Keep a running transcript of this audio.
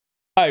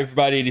Hi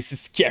everybody, this is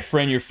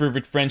Saphirre, your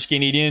favorite French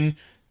Canadian.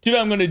 Today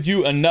I'm going to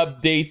do an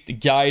update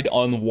guide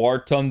on War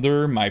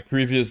Thunder. My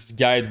previous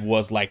guide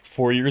was like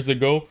 4 years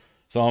ago,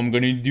 so I'm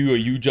going to do a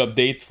huge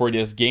update for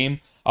this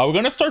game. We're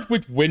going to start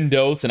with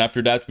Windows, and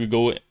after that we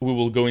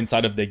will go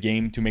inside of the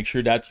game to make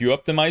sure that you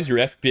optimize your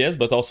FPS,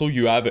 but also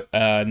you have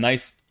a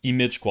nice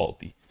image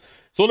quality.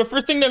 So the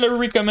first thing that I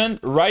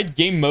recommend, write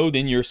game mode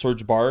in your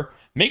search bar.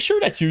 Make sure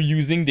that you're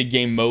using the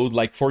game mode.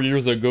 Like 4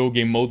 years ago,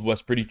 game mode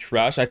was pretty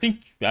trash.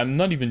 I'm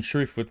not even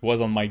sure if it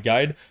was on my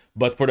guide,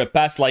 but for the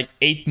past like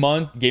 8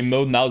 months, game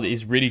mode now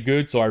is really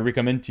good, so I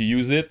recommend to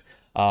use it.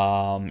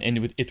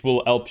 And it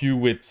will help you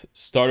with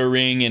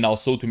stuttering, and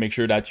also to make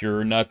sure that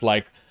you're not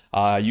like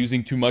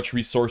using too much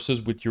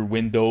resources with your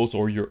Windows,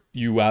 or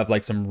you have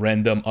like some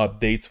random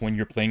updates when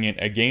you're playing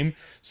a game.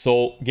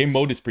 So game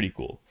mode is pretty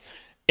cool.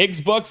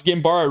 Xbox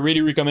game bar, I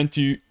really recommend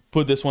to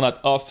put this one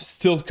at off,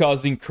 still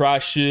causing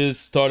crashes,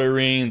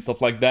 stuttering, and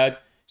stuff like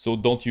that, so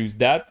don't use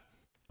that.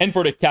 And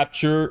for the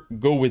capture,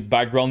 go with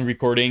background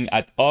recording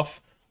at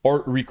off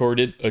or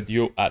recorded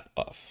audio at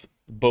off.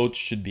 Both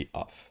should be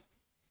off.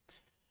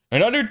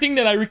 Another thing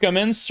that I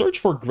recommend, search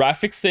for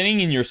graphics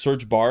setting in your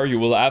search bar. You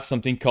will have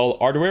something called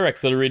hardware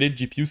accelerated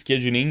GPU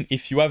scheduling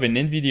if you have an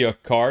Nvidia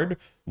card,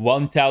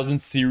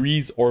 1000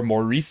 series or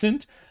more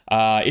recent.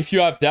 If you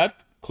have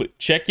that,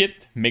 check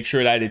it, make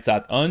sure that it's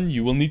at on.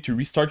 You will need to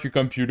restart your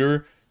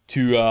computer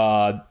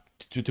to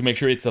make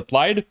sure it's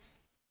applied.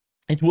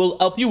 It will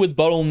help you with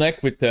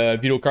bottleneck with a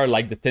video card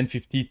like the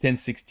 1050,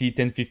 1060,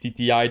 1050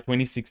 Ti,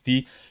 2060.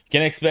 You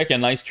can expect a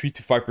nice 3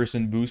 to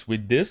 5% boost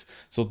with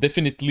this, so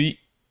definitely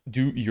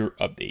do your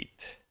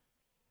update.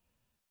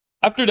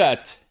 After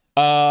that,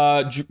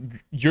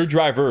 your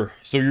driver.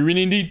 So you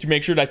really need to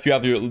make sure that you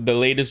have the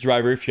latest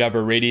driver. If you have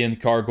a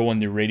Radeon card, go on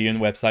the Radeon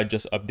website,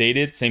 just update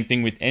it. Same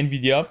thing with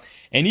Nvidia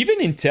and even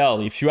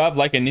Intel. If you have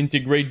like an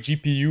integrated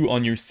GPU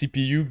on your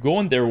CPU, go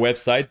on their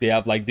website. They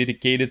have like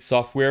dedicated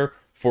software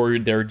for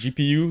their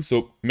GPU,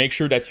 so make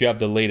sure that you have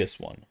the latest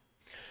one.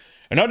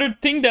 Another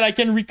thing that I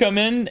can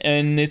recommend,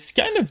 and it's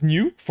kind of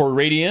new for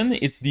Radeon,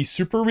 it's the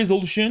super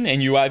resolution,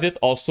 and you have it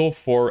also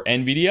for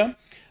Nvidia.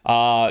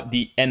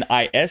 The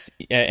NIS,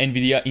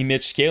 Nvidia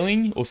image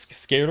scaling or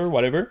scaler,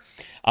 whatever.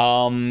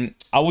 I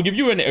will give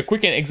you a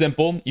quick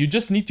example. You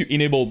just need to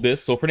enable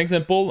this. So for an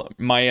example,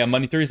 my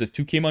monitor is a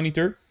 2K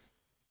monitor.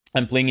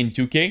 I'm playing in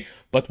 2K,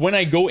 but when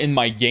I go in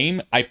my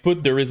game, I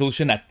put the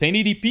resolution at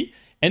 1080p,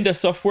 and the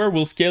software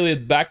will scale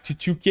it back to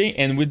 2K,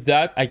 and with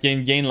that, I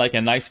can gain like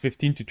a nice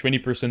 15 to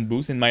 20%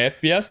 boost in my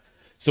FPS.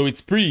 So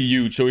it's pretty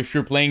huge. So if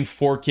you're playing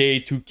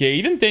 4K, 2K,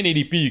 even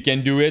 1080p, you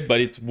can do it,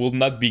 but it will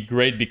not be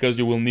great because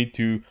you will need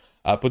to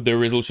put the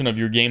resolution of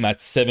your game at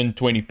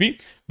 720p.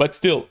 But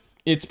still,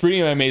 it's pretty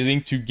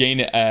amazing to gain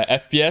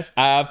FPS.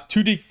 I have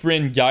 2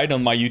 different guides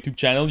on my YouTube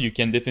channel. You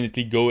can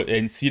definitely go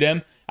and see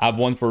them. I have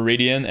one for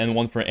Radeon and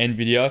one for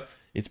Nvidia.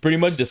 It's pretty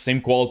much the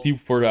same quality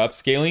for the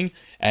upscaling,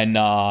 and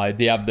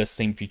they have the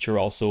same feature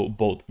also,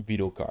 both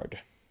video card.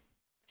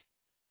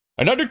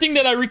 Another thing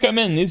that I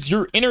recommend is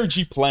your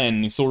energy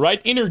plan. So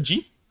write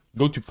energy,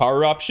 go to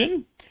power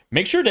option.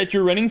 Make sure that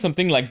you're running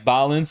something like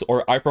balance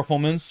or high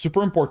performance.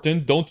 Super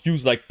important. Don't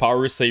use like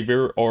power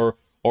saver or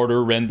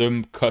other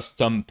random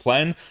custom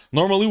plan.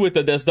 Normally with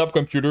a desktop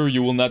computer,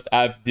 you will not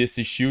have this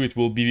issue. It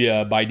will be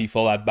by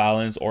default at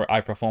balance or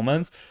high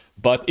performance.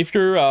 But if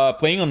you're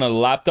playing on a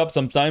laptop,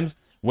 sometimes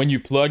when you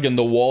plug in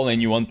the wall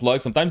and you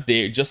unplug, sometimes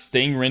they're just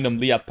staying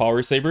randomly at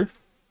power saver.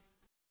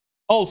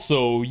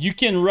 Also, you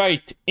can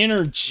write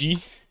energy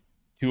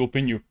to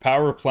open your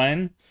power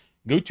plan.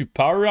 Go to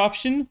power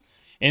option.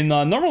 And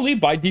normally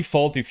by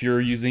default, if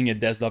you're using a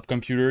desktop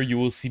computer, you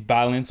will see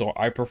balance or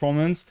high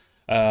performance.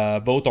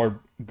 Both are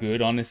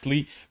good,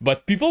 honestly.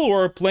 But people who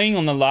are playing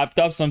on a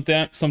laptop,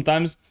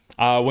 sometimes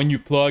when you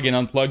plug and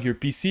unplug your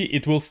PC,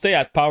 it will stay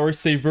at power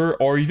saver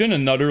or even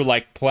another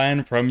like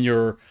plan from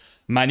your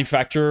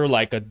manufacturer,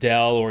 like a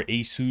Dell or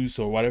Asus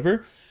or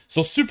whatever.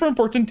 So super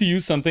important to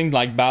use something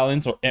like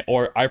balance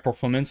or high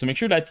performance. So make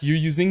sure that you're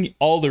using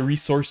all the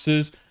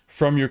resources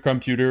from your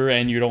computer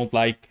and you don't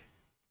like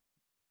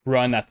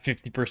run at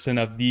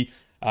 50% of the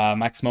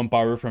maximum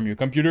power from your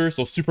computer.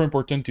 So super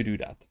important to do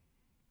that.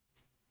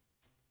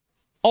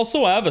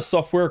 Also, I have a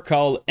software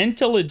called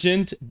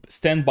Intelligent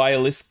Standby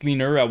List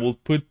Cleaner. I will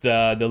put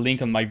the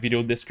link on my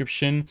video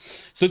description.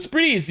 So it's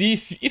pretty easy.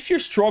 If you're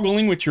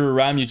struggling with your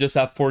RAM, you just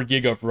have 4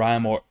 gig of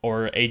RAM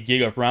or 8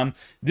 gig of RAM,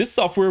 this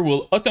software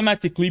will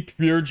automatically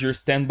purge your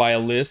standby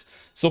list.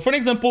 So for an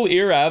example,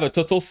 here I have a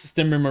total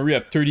system memory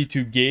of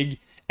 32 gig.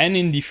 And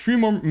in the free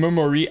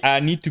memory, I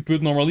need to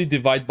put normally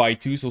divide by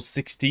 2, so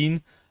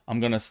 16.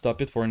 I'm gonna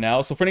stop it for now.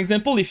 So for an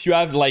example, if you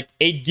have like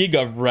 8 gig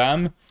of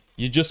RAM,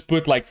 you just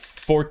put like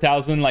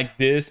 4,000 like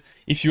this.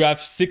 If you have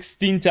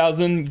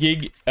 16,000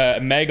 gig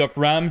meg of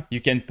RAM,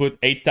 you can put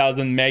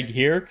 8,000 meg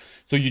here.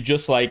 So you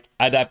just like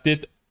adapt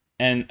it,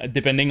 and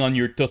depending on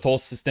your total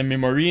system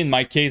memory. In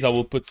my case, I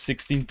will put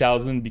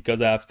 16,000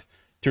 because I have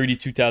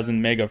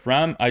 32,000 meg of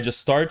RAM. I just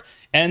start,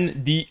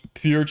 and the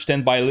purge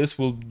standby list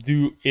will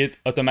do it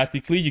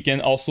automatically. You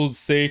can also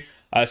say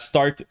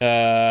start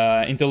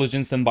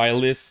intelligent standby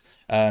list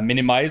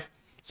minimize.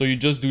 So you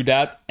just do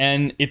that,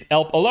 and it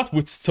helps a lot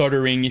with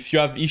stuttering. If you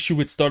have issue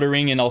with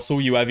stuttering and also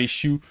you have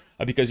issue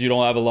because you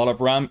don't have a lot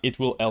of RAM, it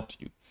will help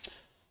you.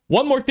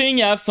 One more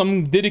thing, I have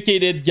some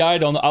dedicated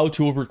guide on how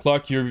to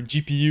overclock your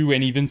GPU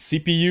and even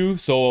CPU,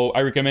 so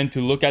I recommend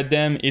to look at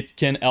them. It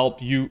can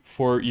help you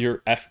for your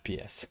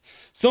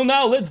FPS. So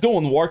now let's go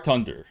on War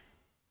Thunder.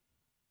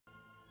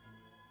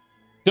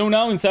 So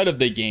now inside of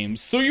the game,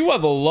 so you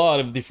have a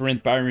lot of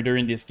different parameters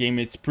in this game.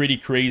 It's pretty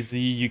crazy.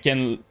 You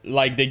can,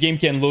 like, the game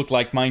can look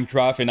like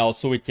Minecraft, and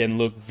also it can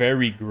look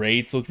very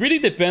great. So it really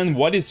depends,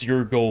 what is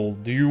your goal?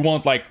 Do you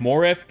want like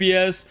more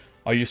FPS?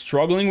 Are you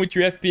struggling with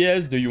your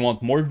FPS? Do you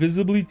want more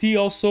visibility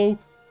also?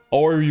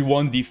 Or you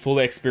want the full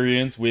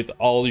experience with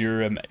all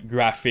your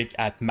graphic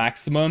at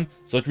maximum?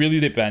 So it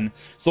really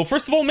depends. So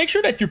first of all, make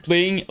sure that you're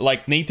playing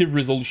like native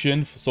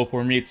resolution. So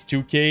for me, it's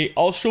 2K.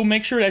 Also,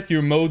 make sure that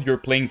your mode you're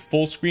playing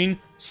full screen,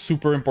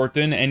 super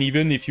important. And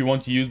even if you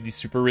want to use the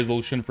super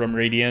resolution from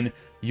Radeon,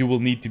 you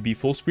will need to be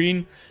full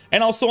screen.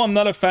 And also, I'm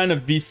not a fan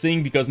of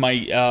VSync because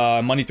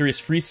my monitor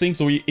is FreeSync.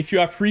 So if you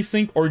have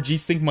FreeSync or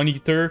G-Sync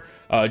monitor,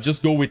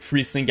 just go with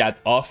FreeSync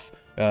at off.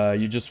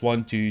 You just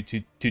want to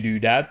do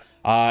that.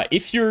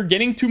 If you're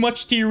getting too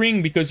much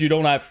tearing because you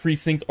don't have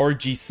FreeSync or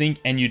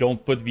G-Sync and you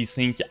don't put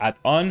VSync at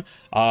on,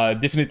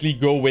 definitely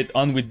go with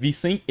on with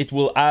VSync. It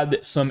will add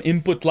some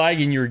input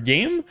lag in your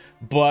game,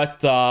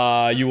 but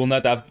you will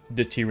not have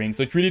the tearing.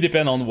 So it really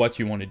depends on what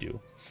you want to do.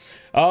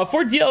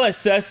 For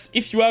DLSS,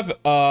 if you have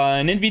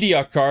an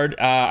Nvidia card,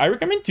 I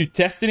recommend to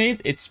testing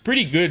it. It's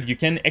pretty good. You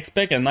can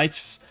expect a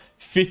nice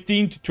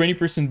 15 to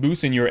 20%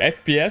 boost in your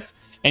FPS.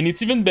 And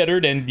it's even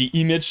better than the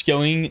image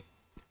scaling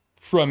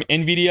from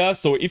Nvidia.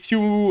 So if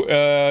you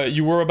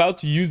you were about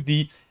to use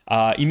the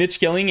image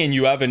scaling and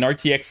you have an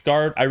RTX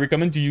card, I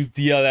recommend to use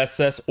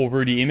DLSS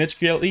over the image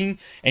scaling.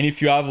 And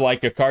if you have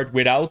like a card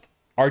without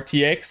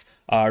RTX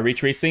ray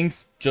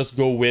tracings, just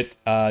go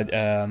with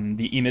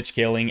the image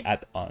scaling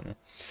at on.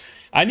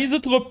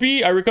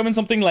 Anisotropy, I recommend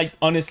something like,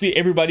 honestly,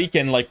 everybody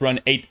can like run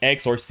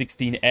 8x or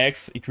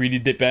 16x. It really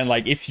depends.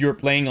 Like if you're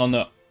playing on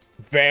a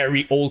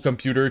very old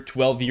computer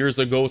 12 years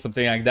ago,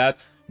 something like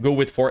that, go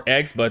with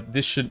 4x, but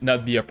this should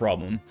not be a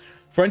problem.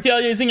 For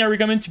anti-aliasing, I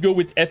recommend to go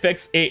with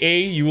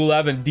FXAA. You will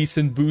have a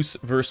decent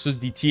boost versus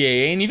the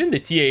TAA, and even the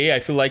TAA, I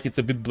feel like it's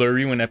a bit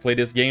blurry when I play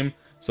this game,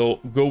 so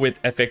go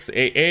with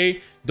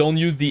FXAA. Don't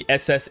use the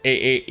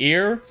SSAA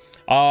here.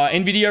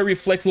 Nvidia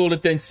reflex low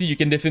latency, you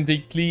can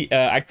definitely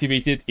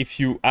activate it if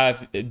you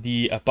have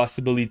the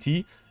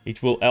possibility.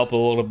 It will help a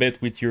little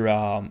bit with your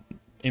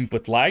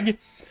input lag.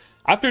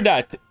 After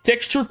that,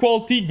 texture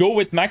quality, go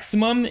with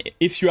maximum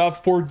if you have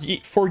 4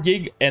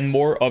 gig and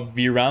more of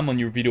VRAM on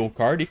your video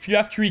card. If you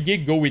have 3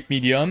 gig, go with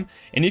medium.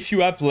 And if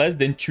you have less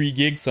than 3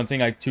 gig, something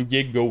like 2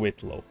 gig, go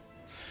with low.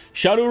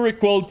 Shadow ray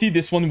quality,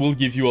 this one will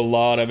give you a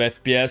lot of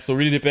FPS. So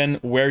really depend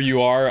where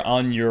you are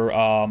on your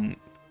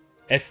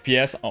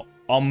FPS,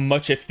 how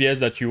much FPS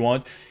that you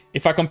want.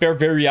 If I compare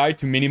very high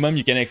to minimum,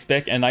 you can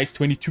expect a nice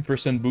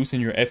 22% boost in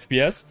your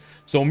FPS.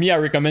 So me, I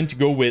recommend to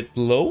go with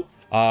low.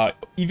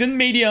 Even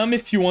medium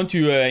if you want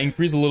to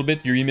increase a little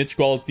bit your image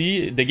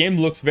quality. The game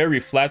looks very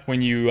flat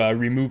when you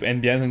remove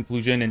ambient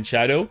occlusion and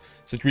shadow,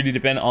 so it really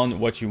depends on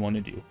what you want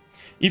to do.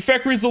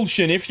 Effect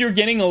resolution, if you're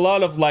getting a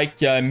lot of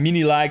like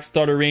mini lag,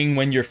 stuttering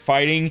when you're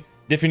fighting,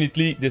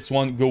 definitely this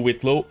one go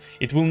with low.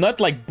 It will not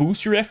like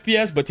boost your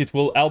FPS, but it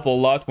will help a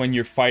lot when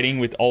you're fighting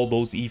with all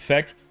those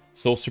effects.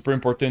 So super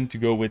important to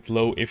go with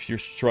low if you're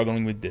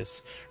struggling with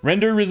this.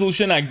 Render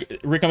resolution, I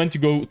recommend to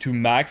go to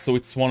max, so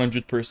it's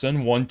 100%,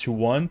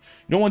 1:1. You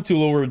don't want to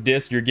lower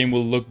this, your game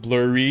will look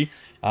blurry.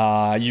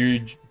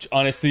 You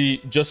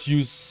honestly just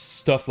use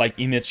stuff like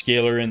image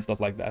scaler and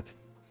stuff like that.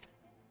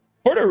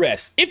 For the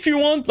rest, if you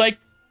want like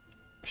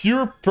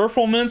pure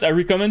performance, I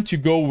recommend to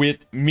go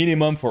with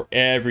minimum for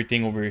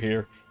everything over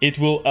here. It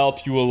will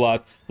help you a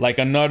lot, like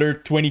another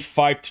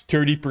 25 to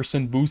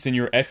 30% boost in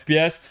your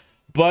FPS.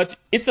 But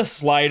it's a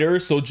slider,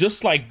 so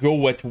just like go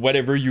with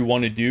whatever you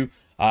want to do.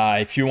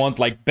 If you want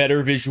like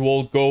better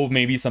visual, go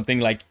maybe something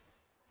like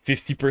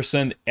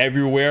 50%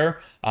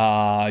 everywhere.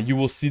 You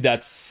will see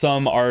that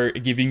some are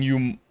giving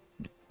you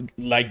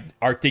like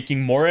are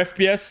taking more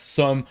FPS,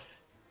 some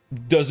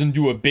doesn't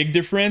do a big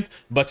difference,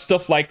 but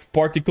stuff like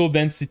particle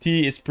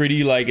density is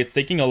pretty like it's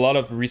taking a lot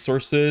of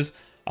resources.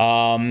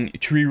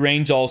 Tree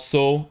range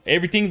also,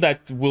 everything that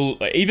will,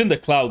 even the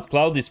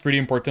cloud is pretty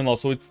important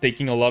also. It's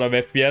taking a lot of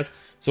FPS,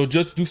 so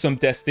just do some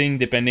testing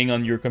depending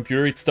on your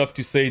computer. It's tough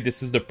to say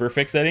this is the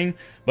perfect setting,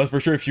 but for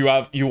sure if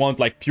you want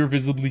like pure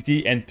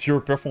visibility and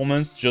pure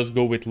performance, just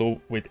go with low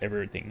with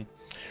everything.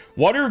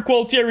 Water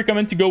quality, I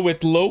recommend to go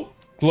with low.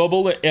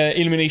 Global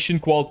illumination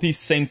quality,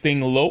 same thing,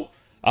 low.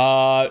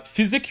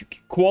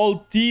 Physic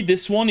quality,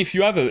 this one, if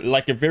you have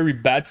like a very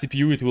bad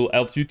CPU, it will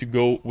help you to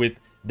go with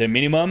the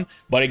minimum,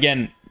 but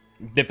again,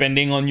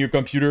 depending on your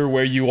computer,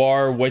 where you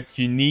are, what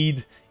you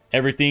need,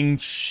 everything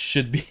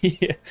should be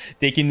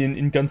taken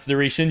in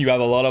consideration. You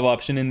have a lot of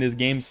options in this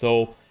game,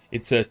 so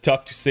it's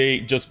tough to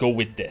say just go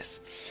with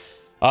this.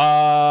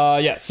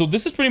 Yeah, so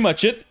this is pretty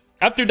much it.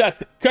 After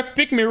that,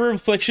 cockpit mirror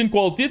reflection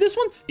quality. This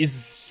one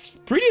is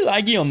pretty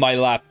laggy on my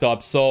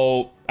laptop,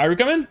 so I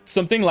recommend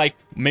something like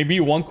maybe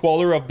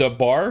 1/4 of the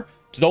bar.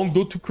 Don't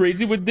go too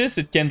crazy with this.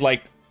 It can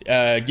like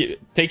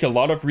take a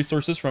lot of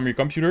resources from your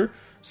computer,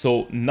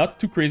 so not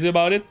too crazy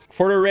about it.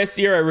 For the rest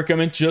here, I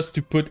recommend just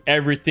to put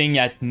everything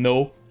at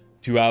no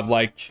to have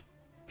like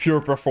pure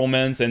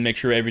performance and make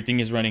sure everything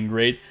is running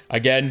great.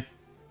 Again,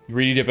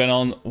 really depend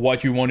on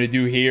what you want to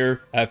do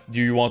here. Do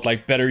you want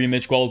like better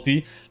image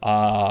quality?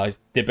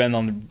 Depend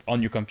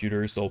on your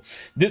computer. So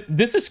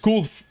this is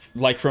cool,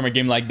 like from a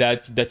game like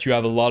that you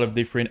have a lot of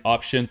different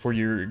options for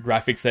your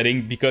graphic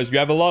setting, because you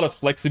have a lot of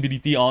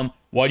flexibility on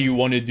what you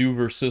want to do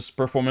versus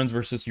performance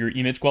versus your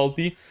image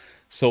quality.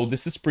 So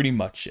this is pretty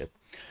much it.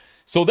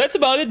 So that's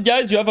about it,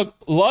 guys. You have a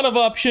lot of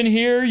option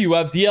here. You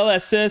have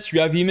DLSS,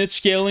 you have image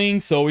scaling.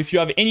 So if you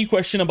have any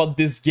question about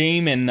this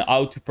game and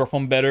how to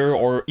perform better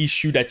or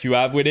issue that you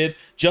have with it,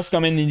 just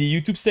comment in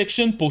the YouTube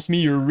section, post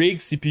me your rig,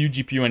 CPU,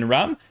 GPU, and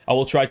RAM. I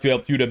will try to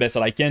help you the best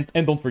that I can.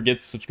 And don't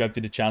forget to subscribe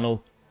to the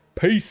channel.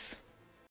 Peace!